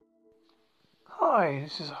Hi,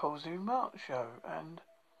 this is Halsey Mark Show, and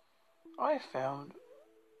I found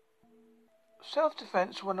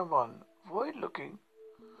Self-Defense 101. Avoid looking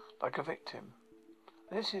like a victim.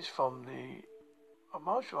 This is from the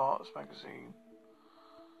Martial Arts magazine,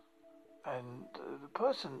 and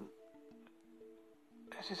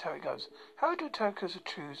this is how it goes. How do attackers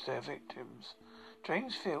choose their victims?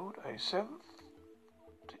 James Field, a 17th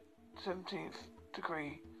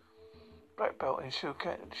degree black belt in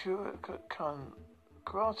Shotokan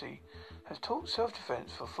karate, has taught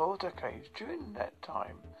self-defense for 4 decades. During that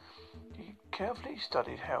time, he carefully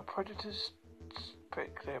studied how predators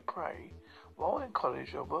pick their prey. While in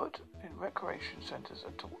college, I worked in recreation centres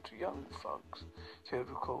and talked to young thugs. Field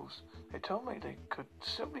recalls, they told me they could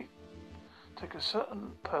simply take a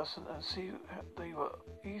certain person and see they were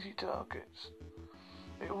easy targets.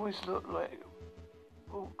 They always looked like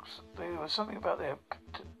there was something about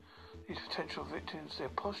these potential victims, their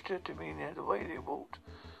posture, demeanour, the way they walked.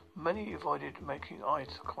 Many avoided making eye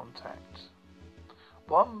contact.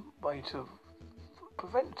 One way to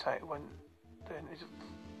prevent attack is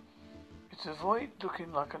to avoid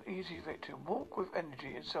looking like an easy victim. Walk with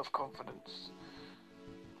energy and self-confidence.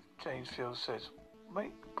 James Field says,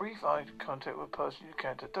 make brief eye contact with a person you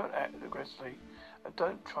encounter. Don't act aggressively and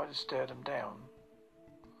don't try to stare them down.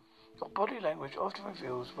 Your body language often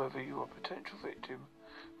reveals whether you are a potential victim.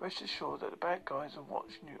 Rest assured that the bad guys are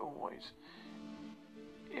watching you always.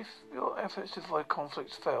 If your efforts to avoid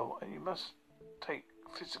conflicts fail and you must take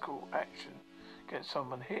physical action against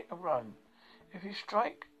someone, hit and run. If you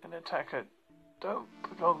strike an attacker, don't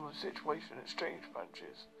prolong the situation and exchange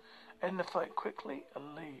punches. End the fight quickly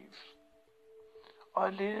and leave.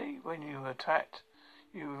 Ideally, when you are attacked,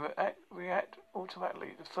 you react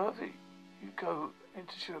automatically. The further you go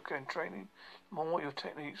into Shotokan training, the more your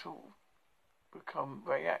techniques will become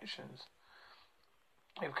reactions.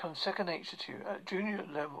 They become second nature to you. At junior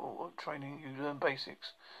level of training, you learn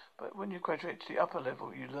basics, but when you graduate to the upper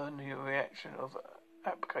level, you learn the reaction of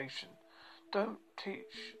application.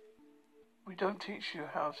 We don't teach you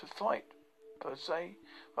how to fight per se,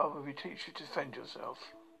 rather we teach you to defend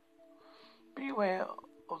yourself. Be aware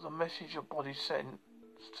of the message your body sends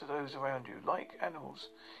to those around you. Like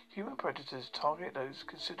animals, human predators target those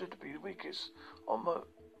considered to be the weakest or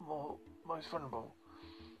most vulnerable.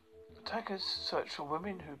 Attackers search for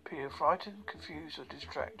women who appear frightened, confused, or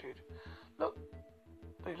distracted.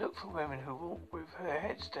 They look for women who walk with their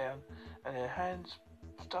heads down and their hands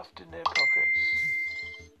stuffed in their pockets.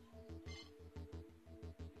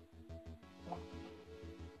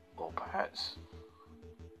 Or perhaps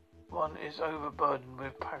one is overburdened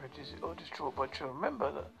with packages or destroyed by children.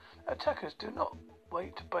 Remember that attackers do not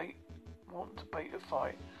want to bait a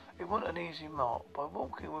fight. They want an easy mark. By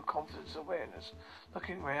walking with confidence and awareness,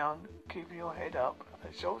 looking round, keeping your head up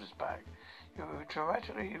and shoulders back, you will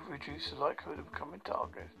dramatically reduce the likelihood of becoming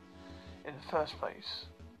targeted in the first place.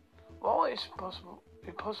 While it's impossible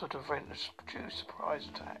to prevent a true surprise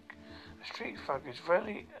attack, a street thug is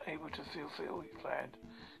rarely able to fulfill his plan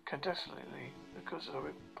consistently because of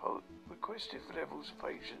the requested levels of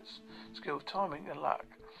patience, skill, timing, and luck.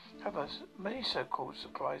 However, many so-called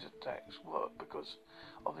surprise attacks work because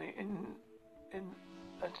of the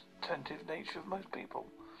inattentive nature of most people.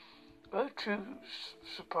 Though true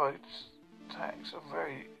surprise attacks are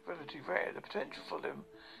relatively rare, the potential for them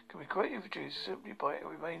can be greatly reduced simply by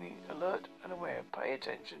remaining alert and aware. Pay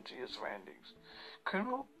attention to your surroundings.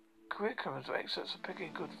 Career criminals are experts at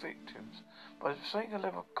picking good victims. By displaying a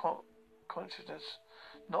level of consciousness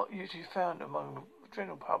not usually found among the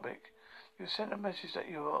general public, you send a message that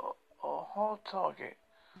you are a hard target.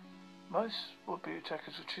 Most would-be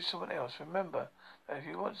attackers will choose someone else. Remember that if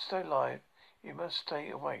you want to stay alive, you must stay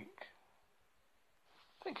awake.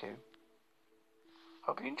 Thank you.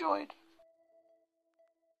 Hope you enjoyed.